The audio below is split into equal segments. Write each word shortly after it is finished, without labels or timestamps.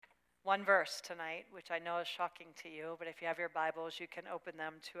one verse tonight, which I know is shocking to you, but if you have your Bibles, you can open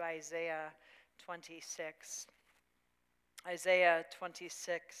them to Isaiah 26. Isaiah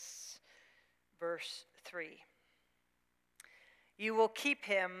 26, verse 3. You will keep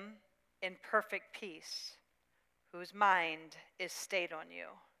him in perfect peace, whose mind is stayed on you,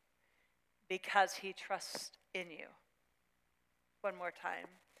 because he trusts in you. One more time.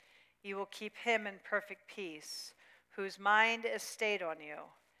 You will keep him in perfect peace, whose mind is stayed on you,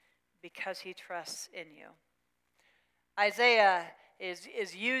 because he trusts in you. Isaiah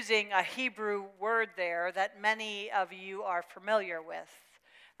is using a Hebrew word there that many of you are familiar with.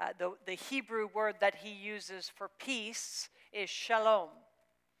 The Hebrew word that he uses for peace is shalom.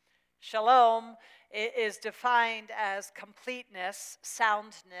 Shalom is defined as completeness,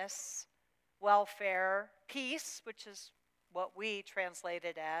 soundness, welfare, peace, which is what we translate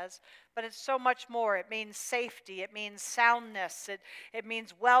it as, but it's so much more. It means safety, it means soundness, it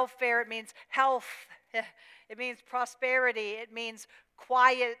means welfare, it means health, it means prosperity, it means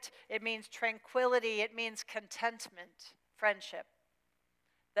quiet, it means tranquility, it means contentment, friendship.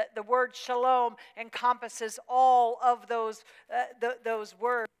 The word shalom encompasses all of those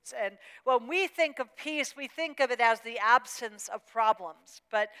words. And when we think of peace, we think of it as the absence of problems.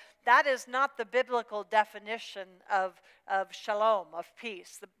 But that is not the biblical definition of shalom, of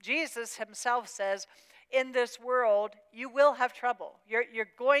peace. Jesus himself says, in this world, you will have trouble. You're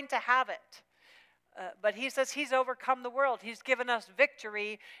going to have it. But he says he's overcome the world. He's given us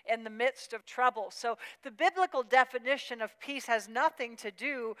victory in the midst of trouble. So the biblical definition of peace has nothing to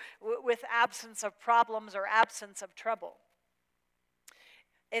do with absence of problems or absence of trouble.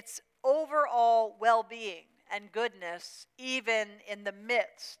 It's overall well-being and goodness even in the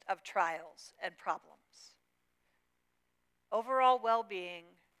midst of trials and problems. Overall well-being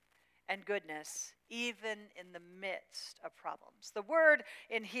and goodness, even in the midst of problems. The word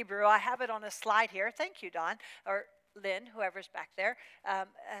in Hebrew, I have it on a slide here. Thank you, Don, or Lynn, whoever's back there.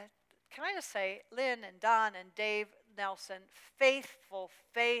 Can I just say, Lynn and Don and Dave Nelson, faithful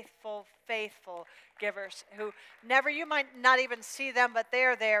givers who never, you might not even see them, but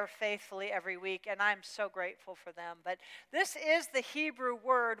they're there faithfully every week, and I'm so grateful for them. But this is the Hebrew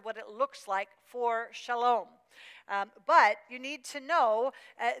word, what it looks like for shalom. But you need to know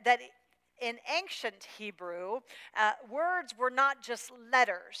that in ancient Hebrew, words were not just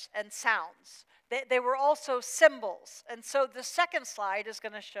letters and sounds. They were also symbols. And so the second slide is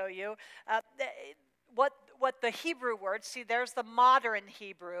going to show you what the Hebrew words, see there's the modern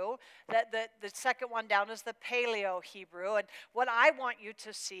Hebrew, the second one down is the Paleo Hebrew, and what I want you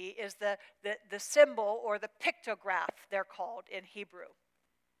to see is the symbol or the pictograph, they're called in Hebrew.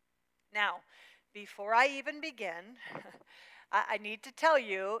 Now, before I even begin, I need to tell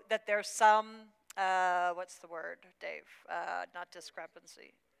you that there's some, what's the word, Dave? Not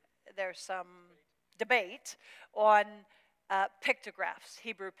discrepancy. There's some debate on pictographs,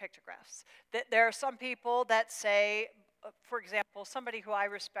 Hebrew pictographs. There are some people that say, for example, somebody who I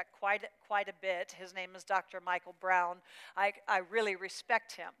respect quite a bit, his name is Dr. Michael Brown. I really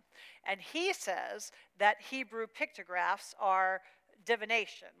respect him. And he says that Hebrew pictographs are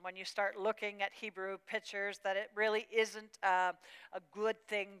divination. When you start looking at Hebrew pictures, that it really isn't a good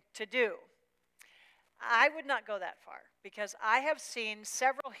thing to do. I would not go that far, because I have seen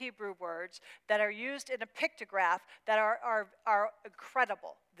several Hebrew words that are used in a pictograph that are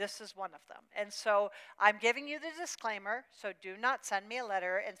incredible. This is one of them. And so I'm giving you the disclaimer, so do not send me a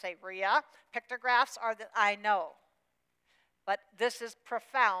letter and say, Ria, pictographs are that I know. But this is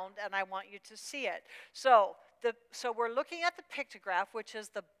profound, and I want you to see it. So we're looking at the pictograph, which is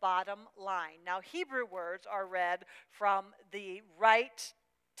the bottom line. Now, Hebrew words are read from the right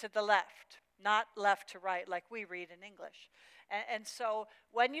to the left, not left to right like we read in English. And so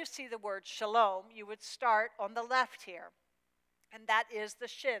when you see the word shalom, you would start on the left here. And that is the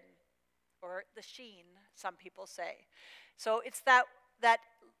shin, or the sheen, some people say. So it's that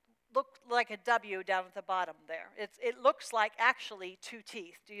look like a W down at the bottom there. It looks like actually two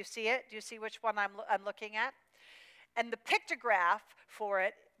teeth. Do you see it? Do you see which one I'm looking at? And the pictograph for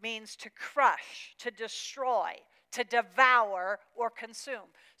it means to crush, to destroy, to devour, or consume.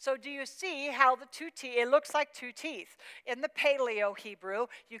 So do you see how the two teeth, it looks like two teeth. In the Paleo Hebrew,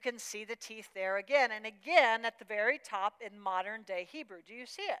 you can see the teeth there again, and again at the very top in modern day Hebrew. Do you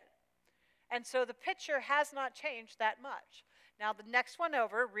see it? And so the picture has not changed that much. Now the next one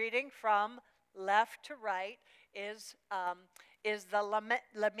over, reading from left to right, is the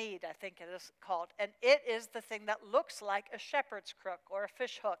lamid, I think it is called. And it is the thing that looks like a shepherd's crook or a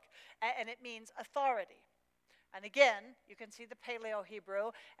fish hook. And it means authority. And again, you can see the Paleo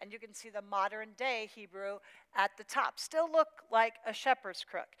Hebrew, and you can see the modern day Hebrew at the top. Still look like a shepherd's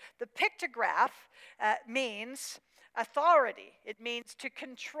crook. The pictograph means authority. It means to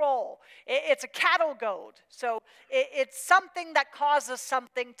control. It's a cattle goad. So it's something that causes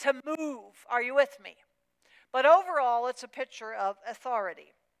something to move. Are you with me? But overall, it's a picture of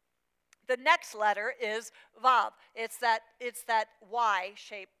authority. The next letter is Vav. It's that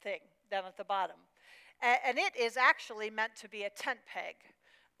Y-shaped thing down at the bottom. And it is actually meant to be a tent peg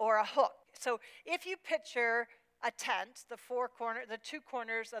or a hook. So if you picture a tent, the two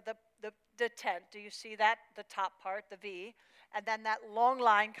corners of the tent, do you see that? The top part, the V, and then that long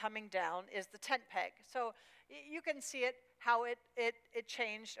line coming down is the tent peg. So you can see it, how it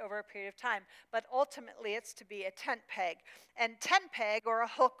changed over a period of time. But ultimately, it's to be a tent peg. And tent peg, or a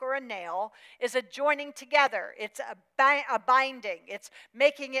hook or a nail, is a joining together. It's a binding. It's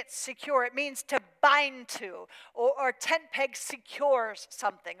making it secure. It means to bind to, or tent peg secures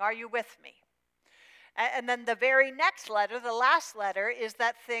something. Are you with me? And then the very next letter, the last letter, is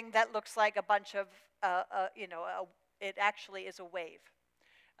that thing that looks like a bunch of, it actually is a wave.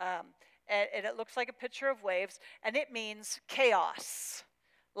 And it looks like a picture of waves, and it means chaos,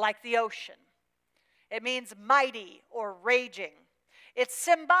 like the ocean. It means mighty or raging. It's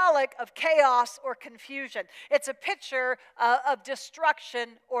symbolic of chaos or confusion. It's a picture of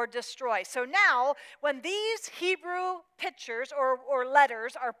destruction or destroy. So now, when these Hebrew pictures or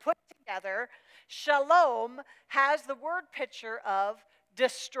letters are put together, Shalom has the word picture of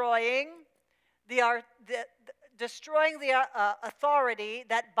destroying the authority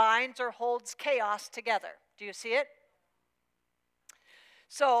that binds or holds chaos together. Do you see it?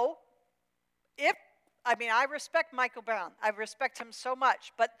 So, I respect Michael Brown. I respect him so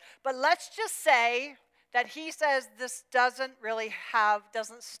much. But let's just say that he says this doesn't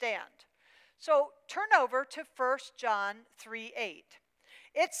stand. So turn over to 1 John 3:8.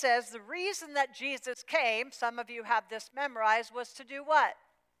 It says the reason that Jesus came, some of you have this memorized, was to do what?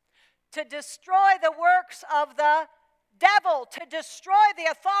 To destroy the works of the devil, to destroy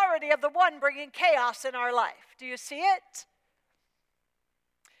the authority of the one bringing chaos in our life. Do you see it?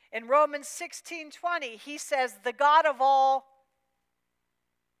 In Romans 16:20, he says, the God of all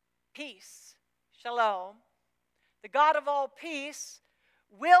peace, Shalom, the God of all peace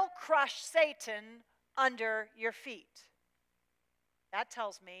will crush Satan under your feet. That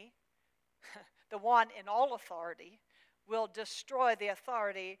tells me the one in all authority will destroy the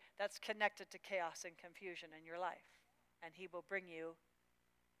authority that's connected to chaos and confusion in your life. And he will bring you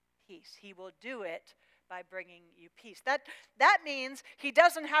peace. He will do it by bringing you peace. That means he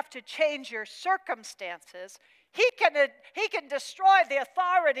doesn't have to change your circumstances. He can destroy the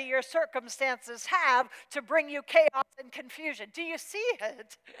authority your circumstances have to bring you chaos and confusion. Do you see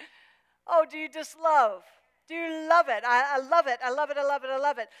it? Oh, do you just love? Do you love it? I love it. I love it. I love it. I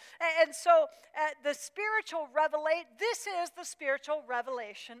love it. And so this is the spiritual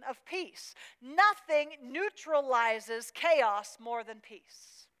revelation of peace. Nothing neutralizes chaos more than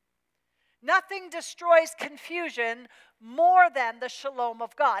peace. Nothing destroys confusion more than the shalom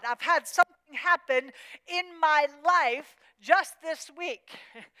of God. I've had something happen in my life just this week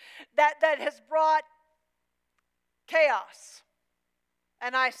that has brought chaos.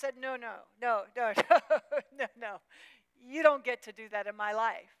 And I said, no. You don't get to do that in my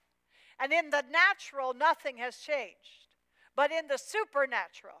life. And in the natural, nothing has changed. But in the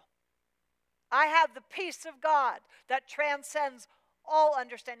supernatural, I have the peace of God that transcends all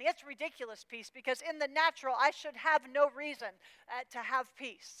understanding. It's ridiculous peace, because in the natural, I should have no reason to have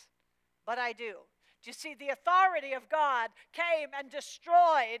peace. But I do. Do you see, the authority of God came and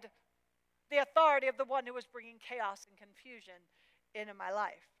destroyed the authority of the one who was bringing chaos and confusion into my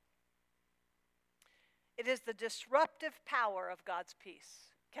life. It is the disruptive power of God's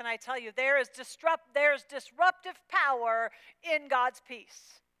peace. Can I tell you, there's disruptive power in God's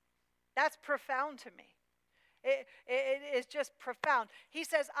peace. That's profound to me. It is just profound. He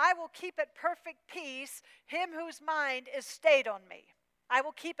says, I will keep at perfect peace him whose mind is stayed on me. I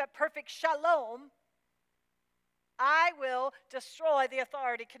will keep at perfect shalom. I will destroy the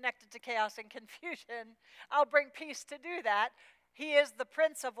authority connected to chaos and confusion. I'll bring peace to do that. He is the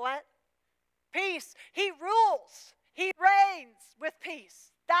Prince of what? Peace. He rules. He reigns with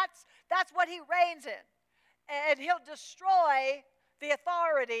peace. That's what he reigns in. And he'll destroy the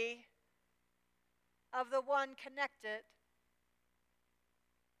authority of the one connected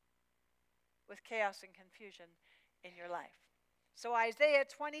with chaos and confusion in your life. So Isaiah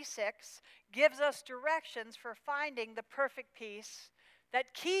 26 gives us directions for finding the perfect peace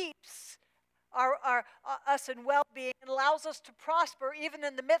that keeps us in well-being and allows us to prosper even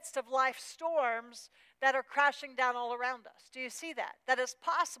in the midst of life's storms that are crashing down all around us. Do you see that? That it's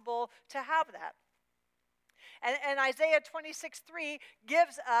possible to have that. And Isaiah 26:3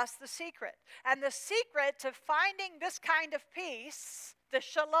 gives us the secret. And the secret to finding this kind of peace, the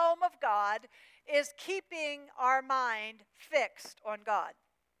shalom of God, is keeping our mind fixed on God.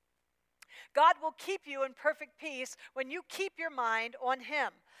 God will keep you in perfect peace when you keep your mind on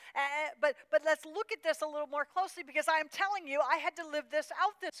Him. But let's look at this a little more closely, because I am telling you, I had to live this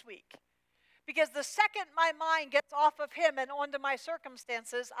out this week. Because the second my mind gets off of Him and onto my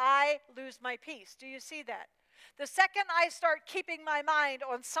circumstances, I lose my peace. Do you see that? The second I start keeping my mind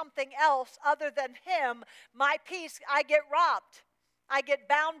on something else other than Him, my peace, I get robbed. I get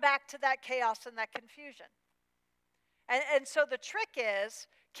bound back to that chaos and that confusion. And so the trick is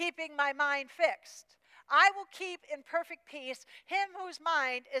keeping my mind fixed. I will keep in perfect peace him whose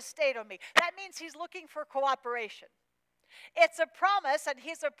mind is stayed on me. That means He's looking for cooperation. It's a promise, and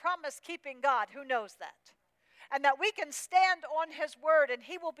He's a promise-keeping God who knows that. And that we can stand on His word, and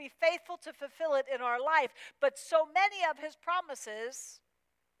He will be faithful to fulfill it in our life. But so many of His promises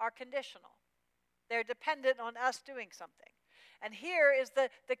are conditional. They're dependent on us doing something. And here is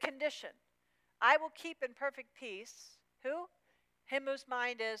the condition. I will keep in perfect peace, who? Him whose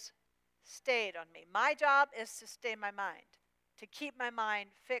mind is stayed on me. My job is to stay my mind, to keep my mind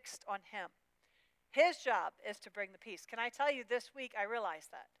fixed on Him. His job is to bring the peace. Can I tell you, this week I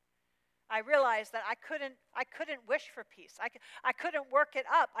realized that. I realized that I couldn't wish for peace. I couldn't work it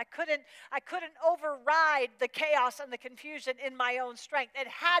up. I couldn't override the chaos and the confusion in my own strength. It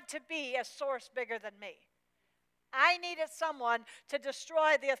had to be a source bigger than me. I needed someone to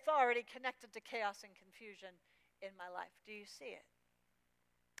destroy the authority connected to chaos and confusion in my life. Do you see it?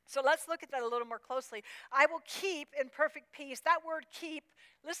 So let's look at that a little more closely. I will keep in perfect peace. That word keep,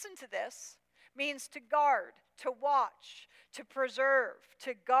 listen to this, means to guard, to watch, to preserve,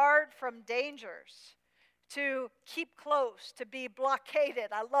 to guard from dangers, to keep close, to be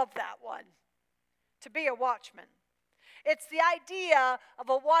blockaded. I love that one. To be a watchman. It's the idea of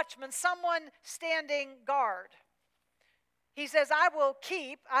a watchman, someone standing guard. He says, I will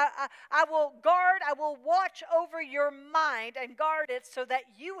keep, I will guard, I will watch over your mind and guard it so that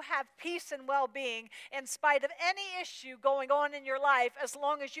you have peace and well-being in spite of any issue going on in your life, as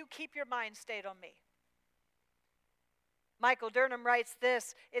long as you keep your mind stayed on me. Michael Durham writes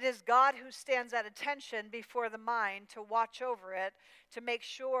this: it is God who stands at attention before the mind to watch over it, to make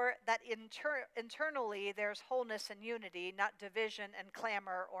sure that internally there's wholeness and unity, not division and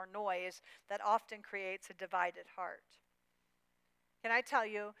clamor or noise that often creates a divided heart. Can I tell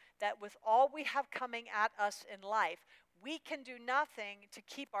you that with all we have coming at us in life, we can do nothing to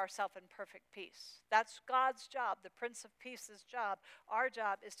keep ourselves in perfect peace. That's God's job, the Prince of Peace's job. Our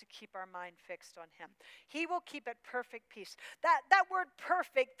job is to keep our mind fixed on Him. He will keep it perfect peace. That word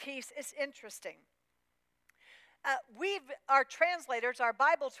perfect peace is interesting. Our translators, our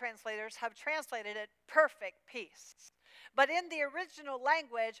Bible translators, have translated it perfect peace. But in the original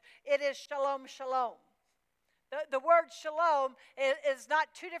language, it is shalom, shalom. The word shalom is not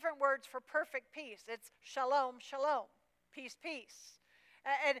two different words for perfect peace. It's shalom, shalom, peace, peace.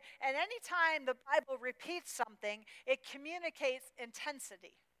 And anytime the Bible repeats something, it communicates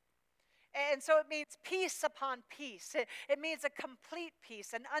intensity. And so it means peace upon peace. It means a complete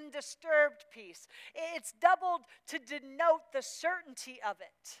peace, an undisturbed peace. It's doubled to denote the certainty of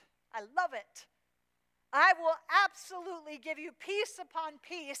it. I love it. I will absolutely give you peace upon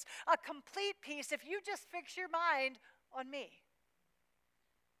peace, a complete peace, if you just fix your mind on me.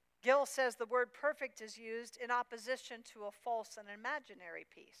 Gill says the word perfect is used in opposition to a false and imaginary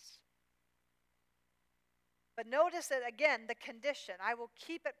peace. But notice that again, the condition. I will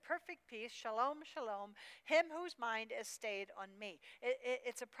keep at perfect peace, shalom, shalom, him whose mind is stayed on me.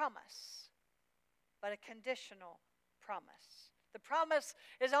 It's a promise, but a conditional promise. The promise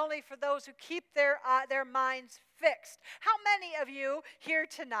is only for those who keep their minds fixed. How many of you here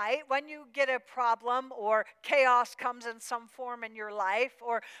tonight, when you get a problem or chaos comes in some form in your life,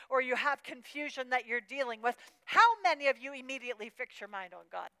 or you have confusion that you're dealing with, how many of you immediately fix your mind on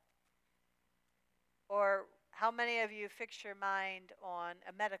God? Or how many of you fix your mind on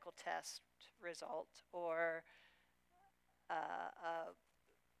a medical test result, or a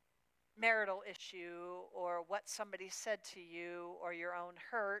marital issue, or what somebody said to you, or your own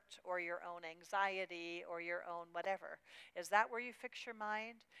hurt, or your own anxiety, or your own whatever? Is that where you fix your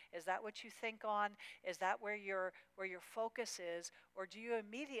mind? Is that what you think on? Is that where your focus is? Or do you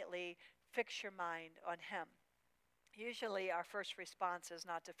immediately fix your mind on Him? Usually our first response is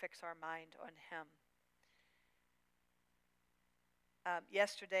not to fix our mind on Him.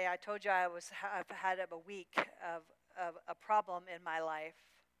 Yesterday, I told you I've had a week of a problem in my life.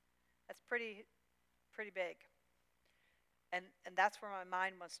 That's pretty big. And that's where my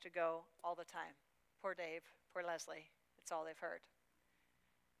mind wants to go all the time. Poor Dave, poor Leslie. It's all they've heard.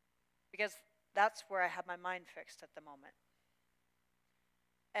 Because that's where I have my mind fixed at the moment.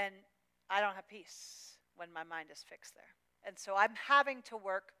 And I don't have peace when my mind is fixed there. And so I'm having to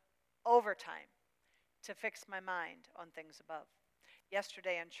work overtime to fix my mind on things above.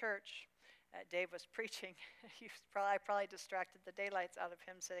 Yesterday in church, Dave was preaching. I probably distracted the daylights out of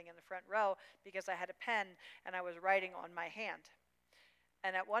him sitting in the front row because I had a pen and I was writing on my hand.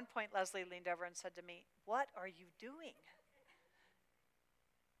 And at one point, Leslie leaned over and said to me, "What are you doing?"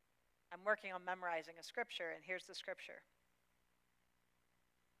 I'm working on memorizing a scripture, and here's the scripture.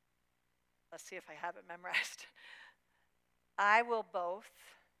 Let's see if I have it memorized. I will both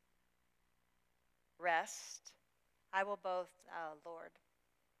rest. I will both, Lord.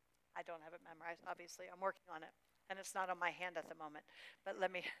 I don't have it memorized, obviously. I'm working on it, and it's not on my hand at the moment. But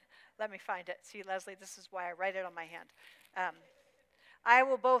let me find it. See, Leslie, this is why I write it on my hand. I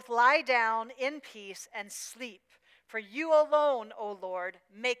will both lie down in peace and sleep. For you alone, O Lord,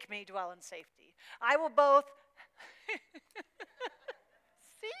 make me dwell in safety. I will both...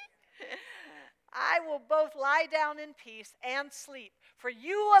 See? I will both lie down in peace and sleep. For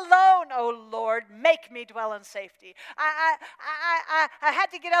you alone, O Lord, make me dwell in safety. I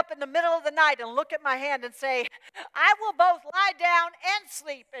had to get up in the middle of the night and look at my hand and say, I will both lie down and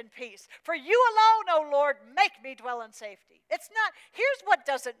sleep in peace. For you alone, O Lord, make me dwell in safety. It's not, here's what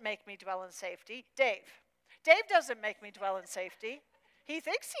doesn't make me dwell in safety. Dave. Dave doesn't make me dwell in safety. He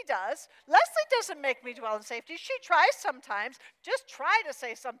thinks he does. Leslie doesn't make me dwell in safety. She tries sometimes. Just try to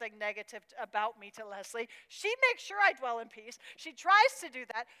say something negative about me to Leslie. She makes sure I dwell in peace. She tries to do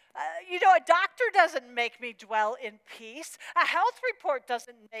that. A doctor doesn't make me dwell in peace. A health report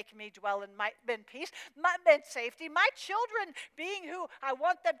doesn't make me dwell in peace, in safety. My children being who I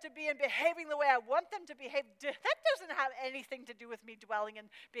want them to be and behaving the way I want them to behave, that doesn't have anything to do with me dwelling and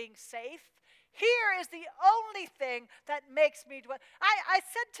being safe. Here is the only thing that makes me dwell. I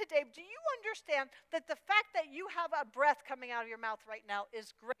said to Dave, do you understand that the fact that you have a breath coming out of your mouth right now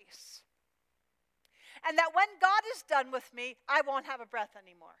is grace? And that when God is done with me, I won't have a breath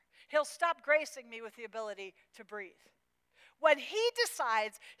anymore. He'll stop gracing me with the ability to breathe. When he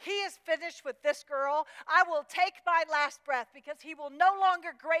decides he is finished with this girl, I will take my last breath because he will no longer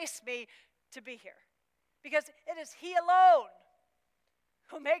grace me to be here. Because it is he alone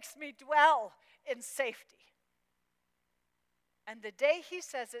who makes me dwell in safety. And the day he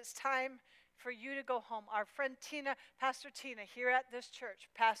says it's time for you to go home, our friend Tina, Pastor Tina, here at this church,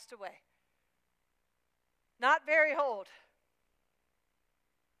 passed away. Not very old.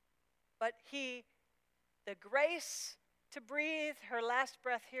 But the grace to breathe her last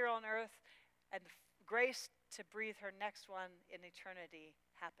breath here on earth and grace to breathe her next one in eternity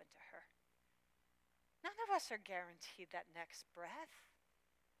happened to her. None of us are guaranteed that next breath.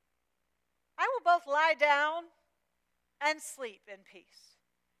 I will both lie down and sleep in peace.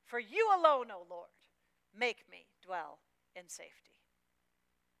 For you alone, O Lord, make me dwell in safety.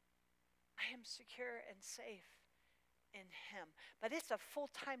 I am secure and safe in him. But it's a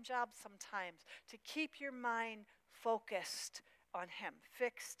full-time job sometimes to keep your mind focused on him,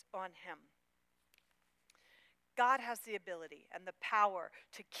 fixed on him. God has the ability and the power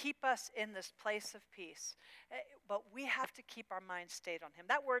to keep us in this place of peace, but we have to keep our minds stayed on him.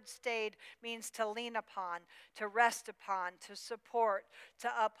 That word stayed means to lean upon, to rest upon, to support, to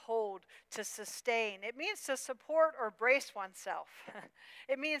uphold, to sustain. It means to support or brace oneself.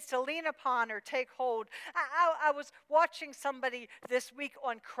 It means to lean upon or take hold. I was watching somebody this week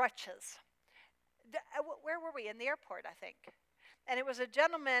on crutches. Where were we? In the airport, I think. And it was a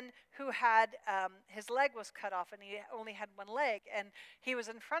gentleman who had, his leg was cut off and he only had one leg. And he was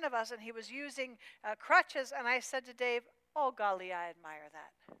in front of us and he was using crutches. And I said to Dave, oh, golly, I admire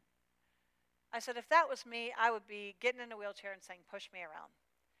that. I said, if that was me, I would be getting in a wheelchair and saying, push me around.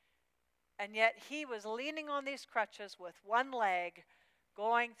 And yet he was leaning on these crutches with one leg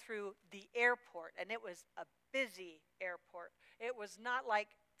going through the airport. And it was a busy airport. It was not like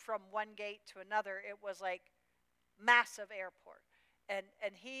from one gate to another. It was like massive airport.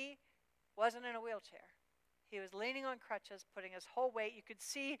 And he wasn't in a wheelchair. He was leaning on crutches, putting his whole weight. You could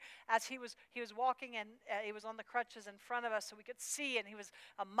see as he was walking, and he was on the crutches in front of us, so we could see, and he was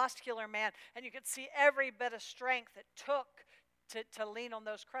a muscular man, and you could see every bit of strength it took to lean on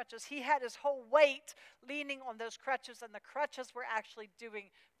those crutches. He had his whole weight leaning on those crutches, and the crutches were actually doing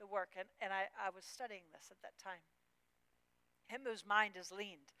the work. And I was studying this at that time. Him whose mind is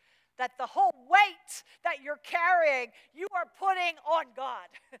leaned. that the whole weight that you're carrying, you are putting on God.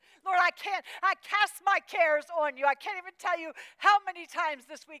 Lord, I cast my cares on you. I can't even tell you how many times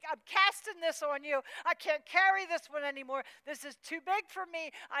this week I'm casting this on you. I can't carry this one anymore. This is too big for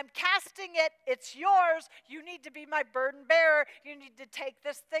me. I'm casting it. It's yours. You need to be my burden bearer. You need to take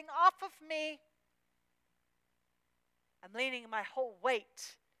this thing off of me. I'm leaning my whole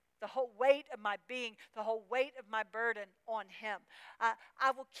weight, the whole weight of my being, the whole weight of my burden on him. I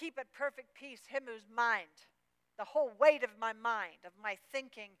will keep at perfect peace him whose mind, the whole weight of my mind, of my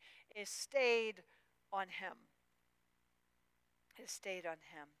thinking is stayed on him. Is stayed on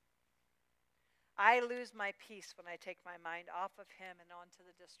him. I lose my peace when I take my mind off of him and onto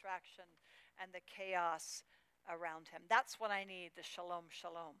the distraction and the chaos around him. That's what I need, the shalom,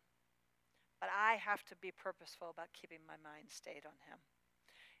 shalom. But I have to be purposeful about keeping my mind stayed on him.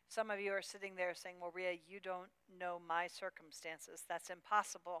 Some of you are sitting there saying, well, Rhea, you don't know my circumstances. That's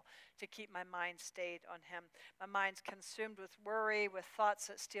impossible to keep my mind stayed on him. My mind's consumed with worry, with thoughts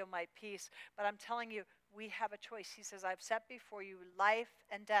that steal my peace. But I'm telling you, we have a choice. He says, I've set before you life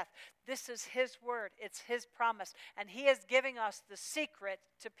and death. This is his word. It's his promise. And he is giving us the secret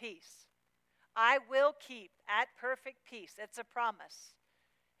to peace. I will keep at perfect peace. It's a promise.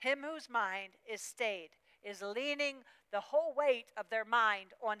 Him whose mind is stayed, is leaning the whole weight of their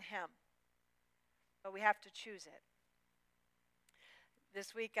mind on him. But we have to choose it.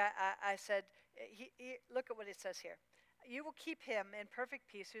 This week I said, look at what it says here. You will keep him in perfect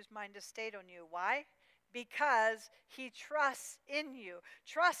peace whose mind is stayed on you. Why? Because he trusts in you.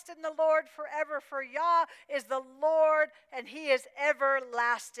 Trust in the Lord forever, for Yah is the Lord, and he is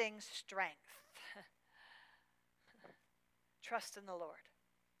everlasting strength. Trust in the Lord.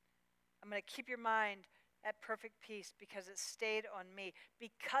 I'm going to keep your mind at perfect peace because it stayed on me,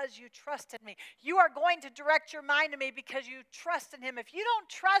 because you trusted me. You are going to direct your mind to me because you trust in him. If you don't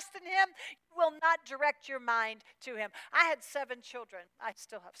trust in him, you will not direct your mind to him. I had 7 children. I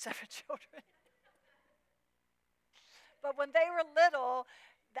still have 7 children. But when they were little,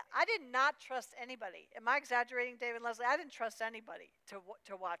 I did not trust anybody. Am I exaggerating, David and Leslie? I didn't trust anybody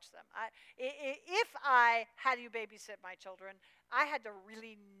to watch them. If I had you babysit my children, I had to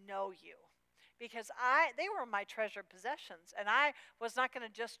really know you, because they were my treasured possessions, and I was not going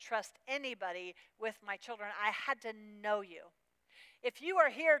to just trust anybody with my children. I had to know you. If you are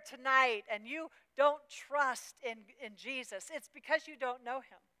here tonight and you don't trust in Jesus, it's because you don't know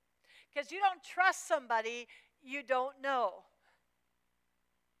him. Because you don't trust somebody you don't know.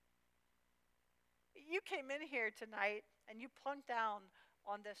 You came in here tonight and you plunked down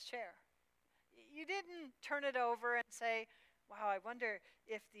on this chair. You didn't turn it over and say, wow, I wonder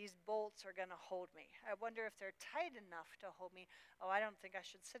if these bolts are going to hold me. I wonder if they're tight enough to hold me. Oh, I don't think I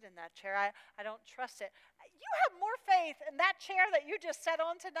should sit in that chair. I don't trust it. You have more faith in that chair that you just sat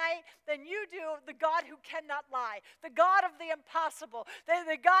on tonight than you do the God who cannot lie, the God of the impossible,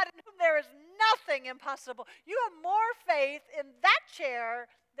 the God in whom there is nothing impossible. You have more faith in that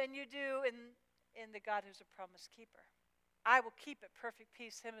chair than you do in the God who's a promise keeper. I will keep at perfect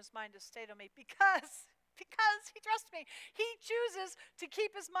peace him whose mind is stayed on me because he trusts me. He chooses to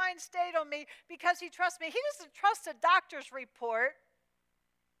keep his mind stayed on me because he trusts me. He doesn't trust a doctor's report.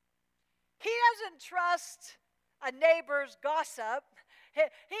 He doesn't trust a neighbor's gossip. He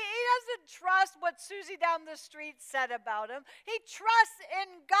doesn't trust what Susie down the street said about him. He trusts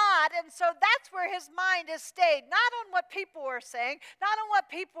in God, and so that's where his mind is stayed. Not on what people are saying, not on what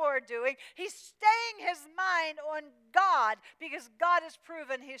people are doing. He's staying his mind on God because God has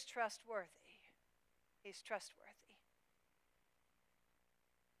proven he's trustworthy. He's trustworthy.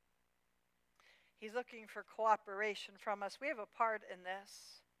 He's looking for cooperation from us. We have a part in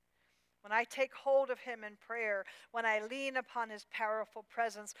this. When I take hold of him in prayer, when I lean upon his powerful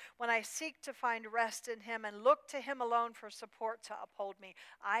presence, when I seek to find rest in him and look to him alone for support to uphold me,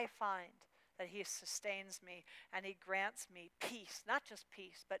 I find that he sustains me and he grants me peace. Not just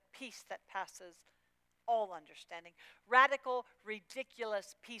peace, but peace that passes all understanding. Radical,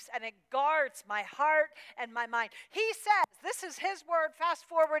 ridiculous peace. And it guards my heart and my mind. He says, this is his word, fast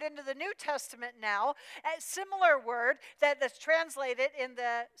forward into the New Testament now, a similar word that's translated in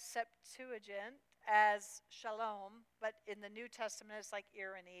the Septuagint as shalom, but in the New Testament it's like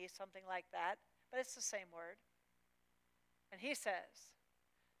irony, something like that. But it's the same word. And he says,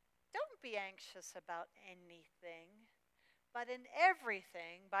 don't be anxious about anything, but in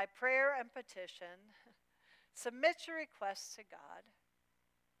everything, by prayer and petition, submit your requests to God.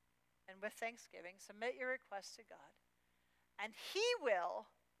 And with thanksgiving, submit your requests to God. And he will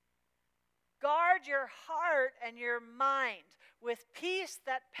guard your heart and your mind with peace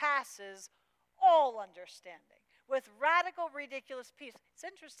that passes all understanding. With radical, ridiculous peace. It's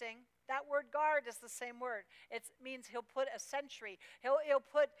interesting. That word guard is the same word. It means he'll put a sentry. He'll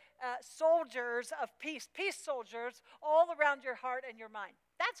put soldiers of peace, peace soldiers, all around your heart and your mind.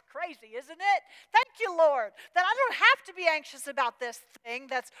 That's crazy, isn't it? Thank you, Lord, that I don't have to be anxious about this thing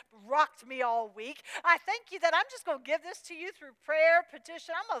that's rocked me all week. I thank you that I'm just going to give this to you through prayer,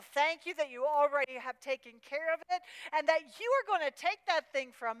 petition. I'm going to thank you that you already have taken care of it and that you are going to take that thing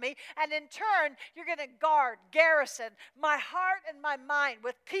from me, and in turn, you're going to garrison my heart and my mind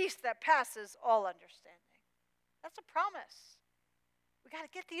with peace that passes all understanding. That's a promise. We got to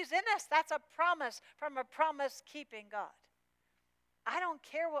get these in us. That's a promise from a promise-keeping God. I don't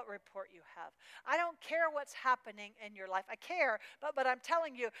care what report you have. I don't care what's happening in your life. I care, but I'm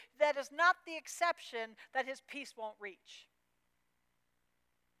telling you, that is not the exception that his peace won't reach.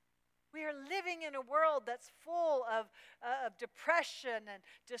 We are living in a world that's full of depression and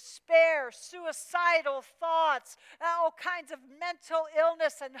despair, suicidal thoughts, all kinds of mental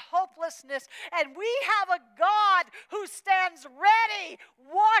illness and hopelessness. And we have a God who stands ready,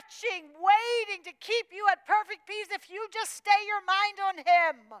 watching, waiting to keep you at perfect peace if you just stay your mind on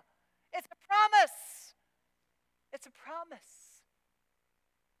him. It's a promise. It's a promise.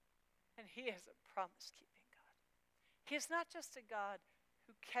 And he is a promise-keeping God. He is not just a God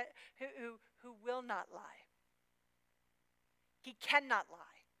who will not lie. He cannot lie.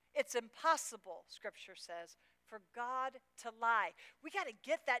 It's impossible, Scripture says, for God to lie. We got to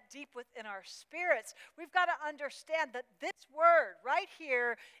get that deep within our spirits. We've got to understand that this word right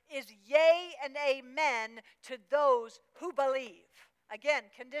here is yea and amen to those who believe. Again,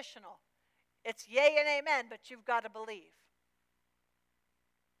 conditional. It's yea and amen, but you've got to believe.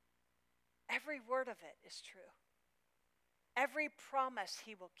 Every word of it is true. Every promise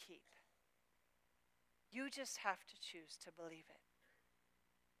he will keep. You just have to choose to believe it.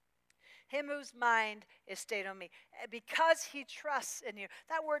 Him whose mind is stayed on me, because he trusts in you.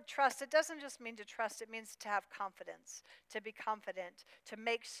 That word trust, it doesn't just mean to trust, it means to have confidence, to be confident, to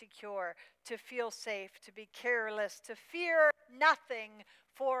make secure, to feel safe, to be careless, to fear nothing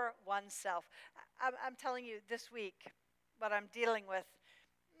for oneself. I'm telling you, this week, what I'm dealing with,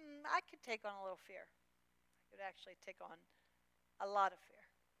 I could take on a little fear. I could actually take on a lot of fear.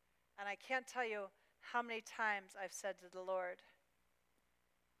 And I can't tell you how many times I've said to the Lord,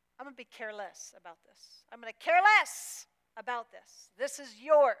 I'm going to be careless about this. I'm going to care less about this. This is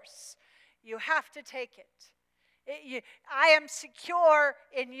yours. You have to take it. I am secure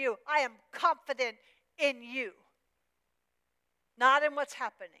in you. I am confident in you. Not in what's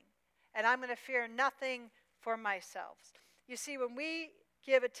happening. And I'm going to fear nothing for myself. You see, when we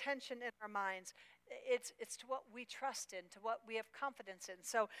give attention in our minds, it's to what we trust in, to what we have confidence in.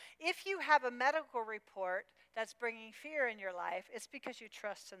 So if you have a medical report that's bringing fear in your life, it's because you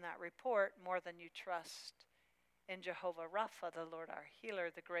trust in that report more than you trust in Jehovah Rapha, the Lord our healer,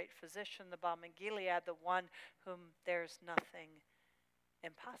 the great physician, the balm in Gilead, the one whom there's nothing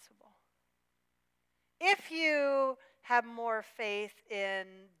impossible. If you have more faith in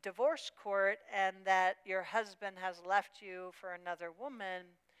divorce court and that your husband has left you for another woman,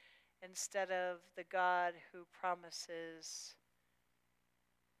 instead of the God who promises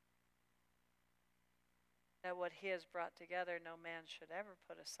that what he has brought together no man should ever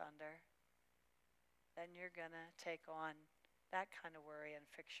put asunder, then you're going to take on that kind of worry and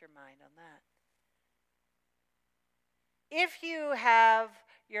fix your mind on that. If you have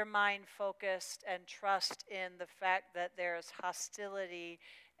your mind focused and trust in the fact that there is hostility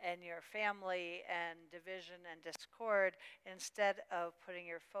in your family and division and discord, instead of putting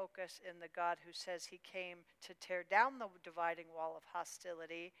your focus in the God who says he came to tear down the dividing wall of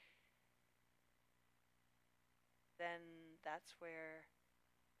hostility, then that's where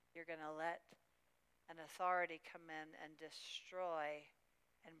you're going to let an authority come in and destroy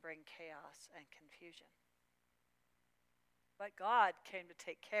and bring chaos and confusion. But God came to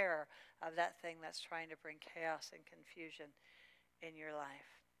take care of that thing that's trying to bring chaos and confusion in your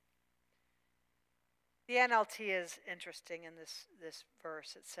life. The NLT is interesting in this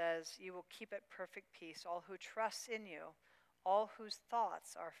verse. It says, you will keep at perfect peace all who trust in you, all whose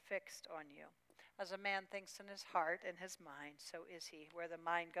thoughts are fixed on you. As a man thinks in his heart and his mind, so is he. Where the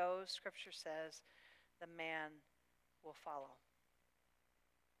mind goes, Scripture says, the man will follow.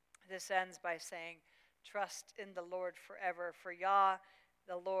 This ends by saying, trust in the Lord forever, for Yah,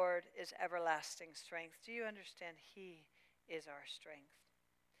 the Lord, is everlasting strength. Do you understand? He is our strength.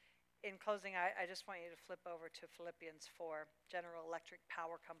 In closing, I just want you to flip over to Philippians 4, General Electric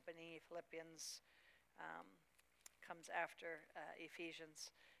Power Company. Philippians comes after Ephesians.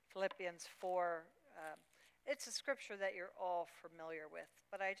 Philippians 4, it's a scripture that you're all familiar with,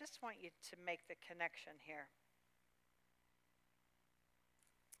 but I just want you to make the connection here.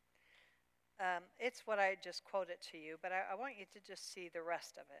 It's what I just quoted to you, but I want you to just see the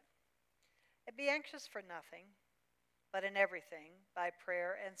rest of it. Be anxious for nothing, but in everything, by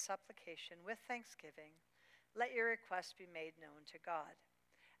prayer and supplication, with thanksgiving, let your requests be made known to God.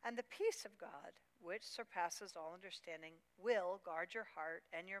 And the peace of God, which surpasses all understanding, will guard your heart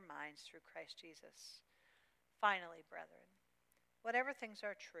and your minds through Christ Jesus. Finally, brethren, whatever things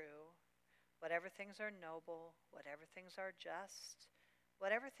are true, whatever things are noble, whatever things are just,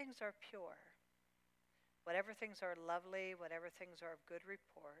 whatever things are pure, whatever things are lovely, whatever things are of good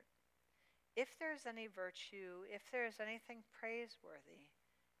report, if there is any virtue, if there is anything praiseworthy,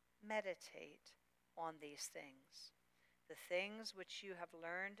 meditate on these things. The things which you have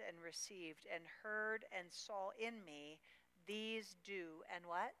learned and received and heard and saw in me, these do, and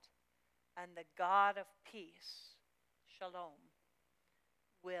what? And the God of peace, Shalom,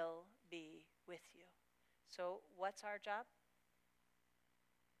 will be with you. So what's our job?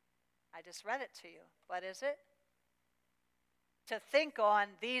 I just read it to you. What is it? To think on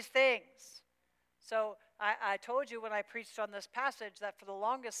these things. So I told you when I preached on this passage that for the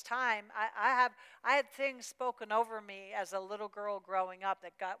longest time I had things spoken over me as a little girl growing up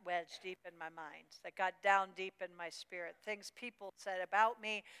that got wedged deep in my mind, that got down deep in my spirit. Things people said about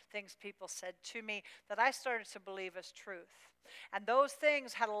me, things people said to me that I started to believe as truth. And those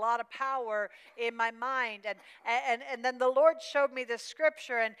things had a lot of power in my mind. And then the Lord showed me this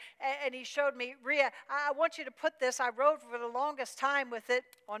scripture, and he showed me, Rhea, I want you to put this. I rode for the longest time with it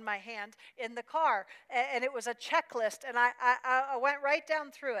on my hand in the car. And it was a checklist, and I went right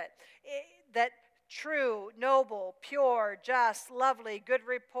down through it. That true, noble, pure, just, lovely, good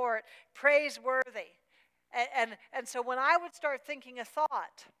report, praiseworthy. And so when I would start thinking a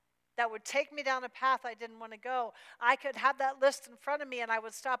thought that would take me down a path I didn't want to go, I could have that list in front of me and I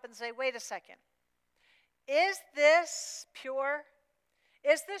would stop and say, wait a second. Is this pure?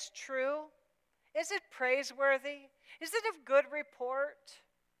 Is this true? Is it praiseworthy? Is it of good report?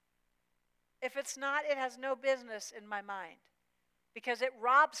 If it's not, it has no business in my mind because it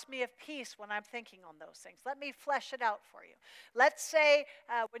robs me of peace when I'm thinking on those things. Let me flesh it out for you. Let's say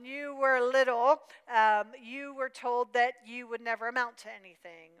when you were little, you were told that you would never amount to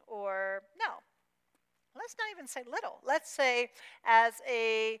anything, or no. Let's not even say little. Let's say as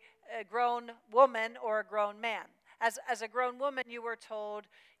a grown woman or a grown man. As a grown woman, you were told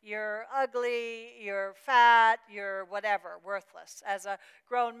you're ugly, you're fat, you're whatever, worthless. As a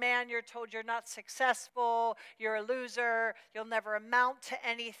grown man, you're told you're not successful, you're a loser, you'll never amount to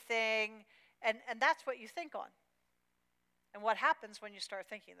anything. And that's what you think on. And what happens when you start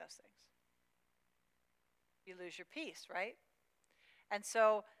thinking those things? You lose your peace, right? And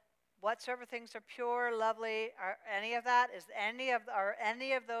so whatsoever things are pure, lovely, are any of that? Are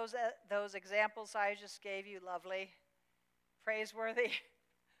any of those examples I just gave you lovely, praiseworthy?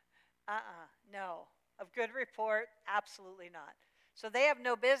 No. Of good report? Absolutely not. So they have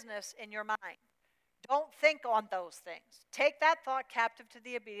no business in your mind. Don't think on those things. Take that thought captive to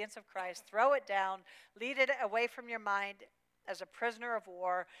the obedience of Christ, throw it down, lead it away from your mind as a prisoner of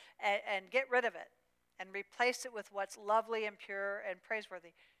war, and get rid of it, and replace it with what's lovely and pure and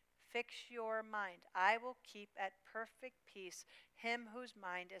praiseworthy. Fix your mind. I will keep at perfect peace him whose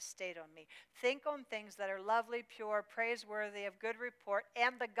mind is stayed on me. Think on things that are lovely, pure, praiseworthy, of good report,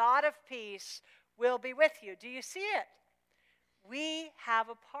 and the God of peace will be with you. Do you see it? We have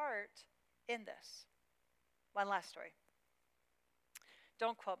a part in this. One last story.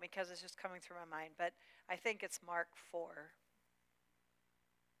 Don't quote me because it's just coming through my mind, but I think it's Mark 4.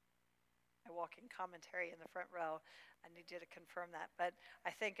 I walk in commentary in the front row. I need you to confirm that, but I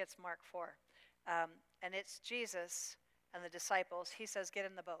think it's Mark 4. And it's Jesus and the disciples. He says, get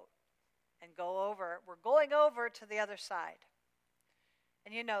in the boat and go over. We're going over to the other side.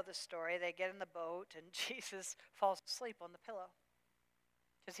 And you know the story. They get in the boat and Jesus falls asleep on the pillow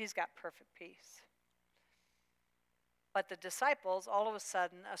because he's got perfect peace. But the disciples, all of a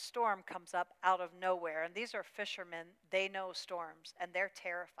sudden, a storm comes up out of nowhere. And these are fishermen. They know storms, and they're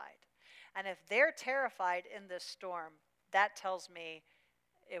terrified. And if they're terrified in this storm, that tells me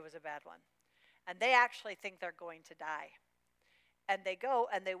it was a bad one. And they actually think they're going to die. And they go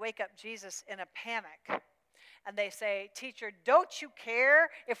and they wake up Jesus in a panic. And they say, teacher, don't you care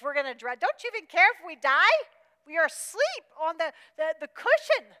if we're going to drown? Don't you even care if we die? We are asleep on the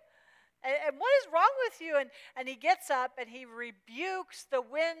cushion. And what is wrong with you? And he gets up and he rebukes the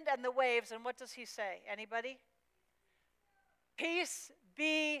wind and the waves. And what does he say? Anybody? Peace,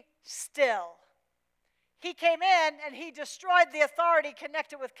 be still. He came in and he destroyed the authority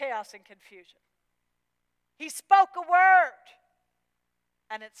connected with chaos and confusion. He spoke a word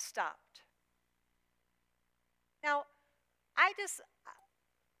and it stopped. Now,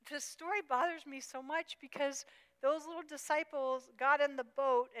 this story bothers me so much because those little disciples got in the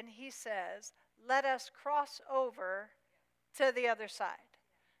boat and he says, let us cross over to the other side.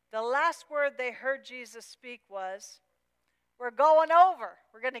 The last word they heard Jesus speak was, we're going over.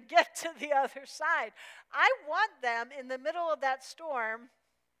 We're going to get to the other side. I want them in the middle of that storm.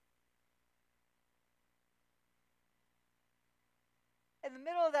 In the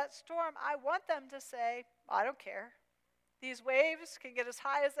middle of that storm, I want them to say, I don't care. These waves can get as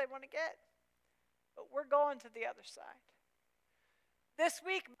high as they want to get, but we're going to the other side. This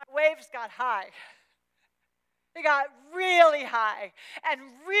week, my waves got high. They got really high and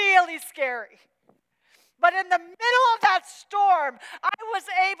really scary. But in the middle of that storm, I was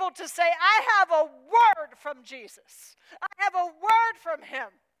able to say, I have a word from Jesus. I have a word from him.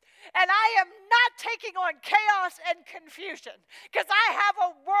 And I am not taking on chaos and confusion because I have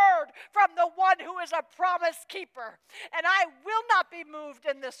a word from the one who is a promise keeper. And I will not be moved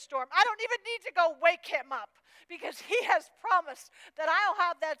in this storm. I don't even need to go wake him up because he has promised that I'll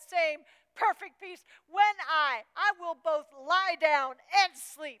have that same perfect peace when I will both lie down and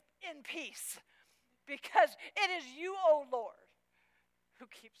sleep in peace because it is you, O Lord, who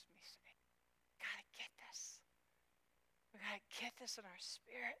keeps me safe. We got to get this. We got to get this in our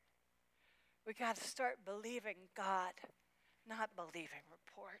spirit. We got to start believing God, not believing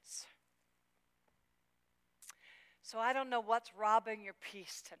reports. So I don't know what's robbing your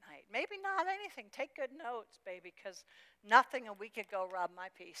peace tonight. Maybe not anything. Take good notes, baby, because nothing a week ago robbed my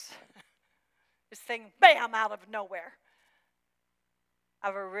peace. This thing, bam, out of nowhere. I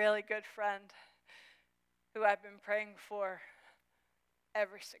have a really good friend who I've been praying for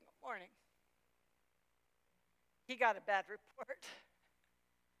every single morning. He got a bad report.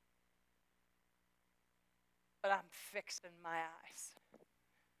 But I'm fixing my eyes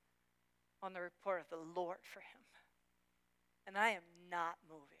on the report of the Lord for him. And I am not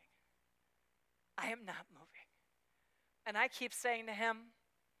moving. I am not moving. And I keep saying to him,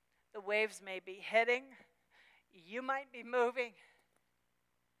 the waves may be hitting, you might be moving,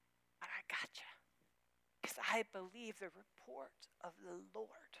 but I got you. Because I believe the report of the Lord.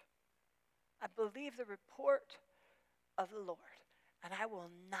 I believe the report of the Lord. And I will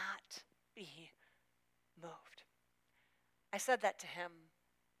not be moved. I said that to him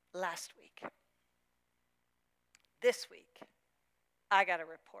last week. This week, I got a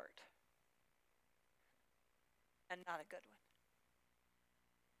report. And not a good one.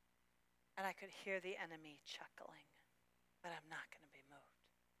 And I could hear the enemy chuckling. But I'm not going to be moved.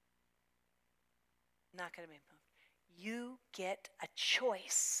 I'm not going to be moved. You get a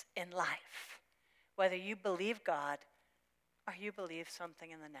choice in life. Whether you believe God or you believe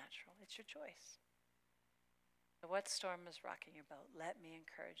something in the natural. It's your choice. So what storm is rocking your boat? Let me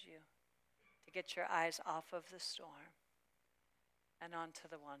encourage you to get your eyes off of the storm and onto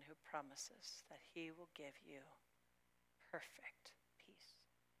the one who promises that he will give you perfect peace.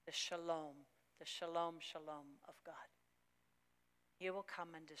 The shalom of God. He will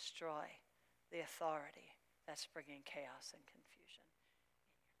come and destroy the authority that's bringing chaos and confusion.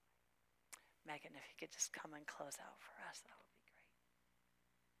 Megan, if you could just come and close out for us, that would be great.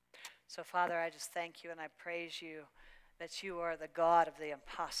 So, Father, I just thank you and I praise you that you are the God of the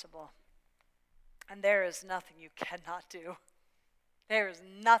impossible. And there is nothing you cannot do. There is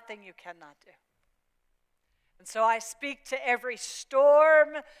nothing you cannot do. And so I speak to every storm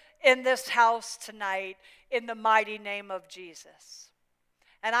in this house tonight in the mighty name of Jesus.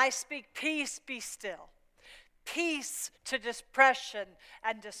 And I speak, peace, be still. Peace to depression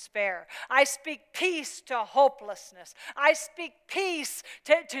and despair. I speak peace to hopelessness. I speak peace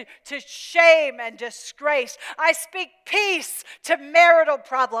to shame and disgrace. I speak peace to marital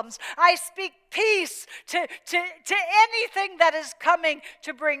problems. I speak peace to anything that is coming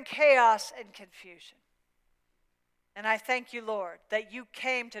to bring chaos and confusion. And I thank you, Lord, that you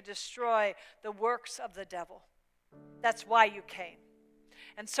came to destroy the works of the devil. That's why you came.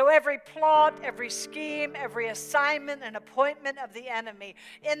 And so every plot, every scheme, every assignment and appointment of the enemy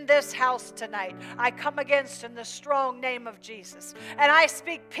in this house tonight, I come against in the strong name of Jesus. And I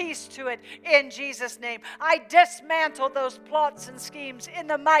speak peace to it in Jesus' name. I dismantle those plots and schemes in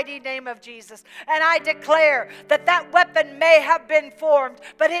the mighty name of Jesus. And I declare that that weapon may have been formed,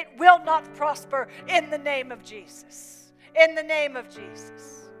 but it will not prosper in the name of Jesus. In the name of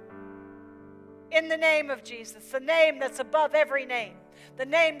Jesus. In the name of Jesus, the name that's above every name. The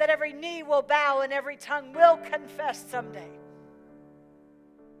name that every knee will bow and every tongue will confess someday.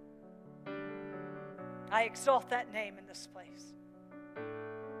 I exalt that name in this place.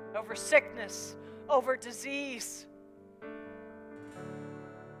 Over sickness, over disease,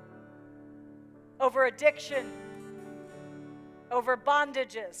 over addiction, over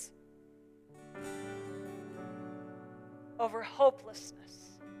bondages, over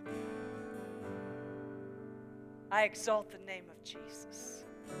hopelessness. I exalt the name of Jesus.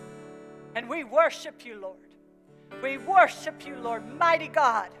 And we worship you, Lord. We worship you, Lord, mighty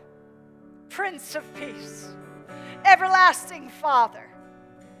God, Prince of Peace, everlasting Father,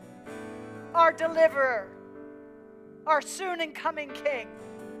 our deliverer, our soon and coming King,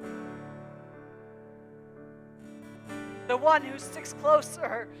 the one who sticks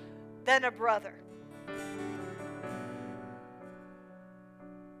closer than a brother.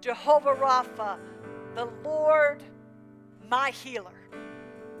 Jehovah Rapha, the Lord, my healer.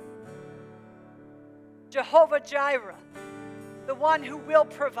 Jehovah Jireh, the one who will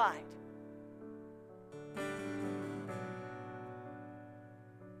provide.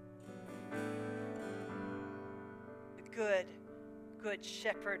 The good, good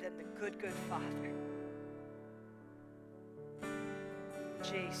shepherd and the good, good Father.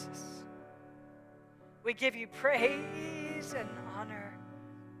 Jesus, we give you praise and honor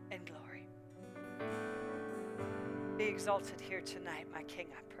and glory. Be exalted here tonight, my King,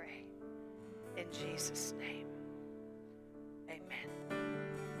 I pray. In Jesus' name, amen.